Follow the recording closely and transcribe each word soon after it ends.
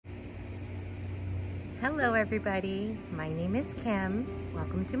Hello everybody, my name is Kim.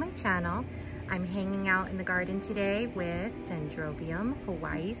 Welcome to my channel. I'm hanging out in the garden today with Dendrobium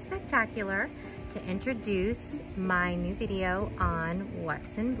Hawaii Spectacular to introduce my new video on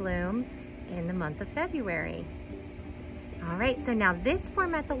what's in bloom in the month of February. All right, so now this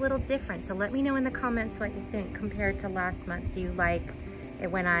format's a little different, so let me know in the comments what you think compared to last month. Do you like it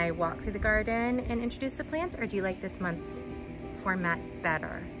when I walk through the garden and introduce the plants, or do you like this month's format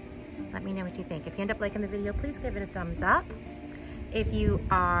better? Let me know what you think. If you end up liking the video, please give it a thumbs up. If you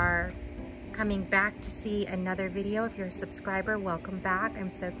are coming back to see another video, if you're a subscriber, welcome back. I'm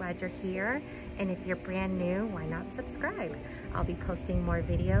so glad you're here. And if you're brand new, why not subscribe? I'll be posting more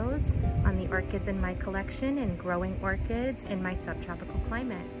videos on the orchids in my collection and growing orchids in my subtropical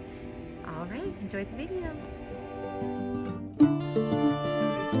climate. All right, enjoy the video.